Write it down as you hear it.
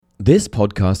This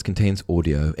podcast contains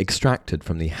audio extracted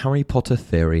from the Harry Potter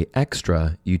Theory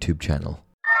Extra YouTube channel.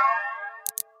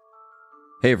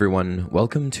 Hey everyone,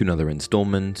 welcome to another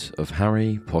installment of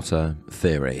Harry Potter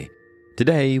Theory.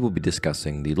 Today we'll be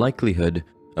discussing the likelihood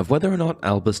of whether or not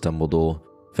Albus Dumbledore,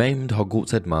 famed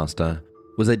Hogwarts headmaster,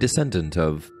 was a descendant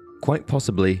of, quite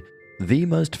possibly, the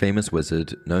most famous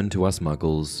wizard known to us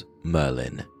Muggles,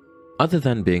 Merlin. Other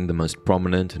than being the most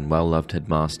prominent and well-loved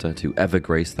headmaster to ever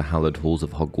grace the hallowed halls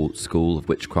of Hogwarts School of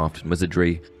Witchcraft and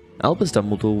Wizardry, Albus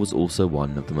Dumbledore was also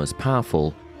one of the most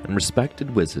powerful and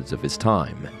respected wizards of his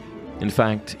time. In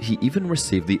fact, he even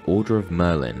received the Order of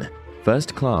Merlin,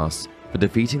 first class, for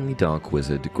defeating the dark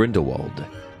wizard Grindelwald.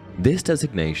 This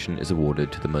designation is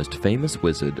awarded to the most famous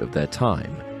wizard of their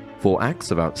time for acts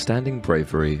of outstanding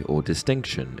bravery or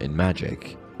distinction in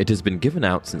magic. It has been given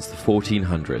out since the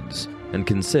 1400s and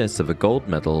consists of a gold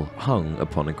medal hung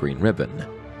upon a green ribbon,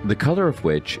 the color of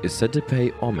which is said to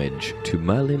pay homage to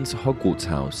Merlin's Hogwarts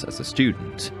house as a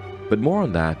student, but more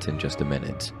on that in just a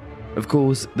minute. Of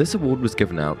course, this award was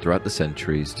given out throughout the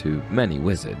centuries to many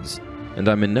wizards, and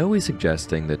I'm in no way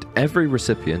suggesting that every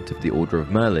recipient of the Order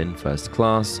of Merlin First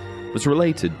Class was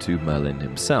related to Merlin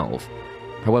himself.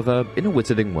 However, in a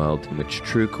wizarding world in which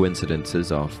true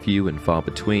coincidences are few and far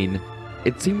between,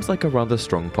 it seems like a rather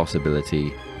strong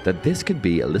possibility that this could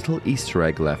be a little Easter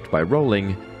egg left by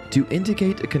Rowling to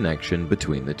indicate a connection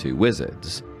between the two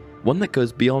wizards, one that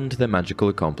goes beyond their magical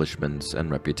accomplishments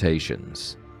and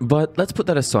reputations. But let's put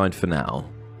that aside for now,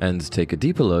 and take a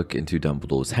deeper look into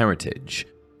Dumbledore's heritage.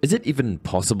 Is it even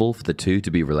possible for the two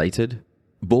to be related?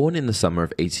 Born in the summer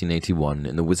of 1881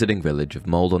 in the wizarding village of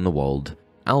Mold-on-the-Wold,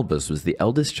 Albus was the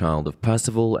eldest child of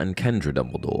Percival and Kendra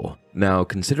Dumbledore. Now,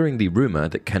 considering the rumor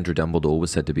that Kendra Dumbledore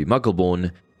was said to be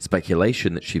Muggle-born,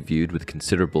 speculation that she viewed with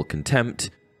considerable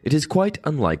contempt, it is quite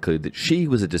unlikely that she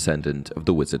was a descendant of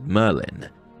the wizard Merlin.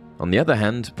 On the other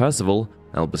hand, Percival,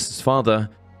 Albus's father,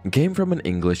 came from an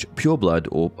English pureblood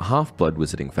or half-blood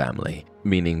wizarding family,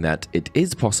 meaning that it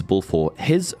is possible for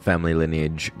his family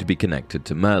lineage to be connected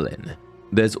to Merlin.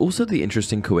 There's also the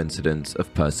interesting coincidence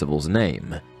of Percival's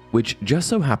name, which just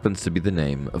so happens to be the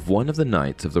name of one of the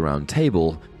Knights of the Round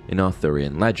Table in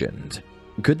Arthurian legend.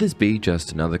 Could this be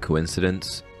just another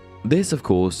coincidence? This, of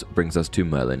course, brings us to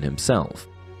Merlin himself.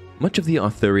 Much of the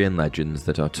Arthurian legends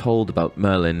that are told about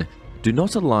Merlin do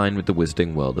not align with the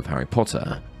wizarding world of Harry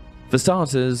Potter. For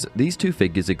starters, these two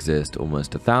figures exist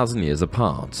almost 1,000 years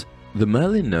apart. The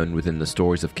Merlin known within the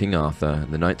stories of King Arthur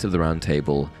and the Knights of the Round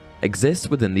Table exists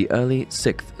within the early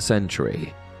 6th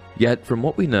century. Yet, from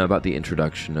what we know about the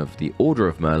introduction of the Order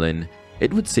of Merlin,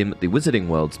 it would seem that the Wizarding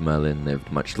World's Merlin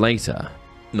lived much later.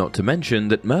 Not to mention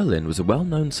that Merlin was a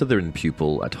well-known Slytherin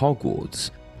pupil at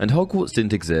Hogwarts, and Hogwarts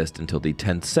didn't exist until the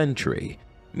 10th century,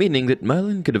 meaning that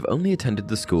Merlin could have only attended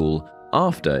the school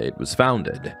after it was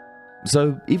founded.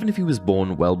 So, even if he was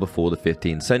born well before the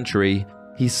 15th century,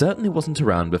 he certainly wasn't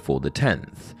around before the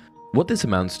 10th. What this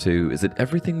amounts to is that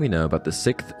everything we know about the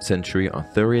 6th century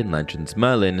Arthurian legends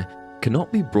Merlin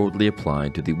cannot be broadly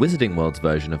applied to the Wizarding World's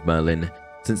version of Merlin,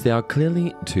 since they are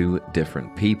clearly two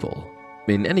different people.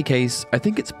 In any case, I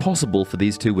think it's possible for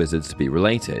these two wizards to be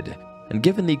related, and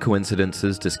given the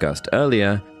coincidences discussed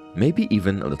earlier, maybe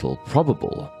even a little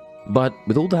probable. But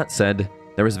with all that said,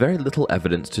 there is very little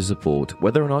evidence to support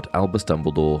whether or not Albus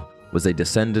Dumbledore was a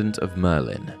descendant of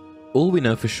Merlin. All we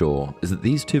know for sure is that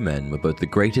these two men were both the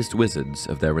greatest wizards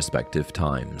of their respective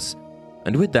times.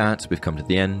 And with that, we've come to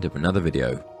the end of another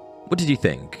video. What did you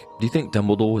think? Do you think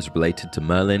Dumbledore was related to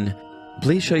Merlin?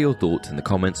 Please share your thoughts in the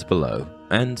comments below.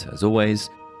 And, as always,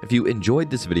 if you enjoyed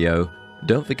this video,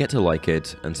 don't forget to like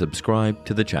it and subscribe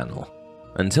to the channel.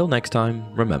 Until next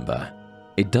time, remember,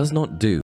 it does not do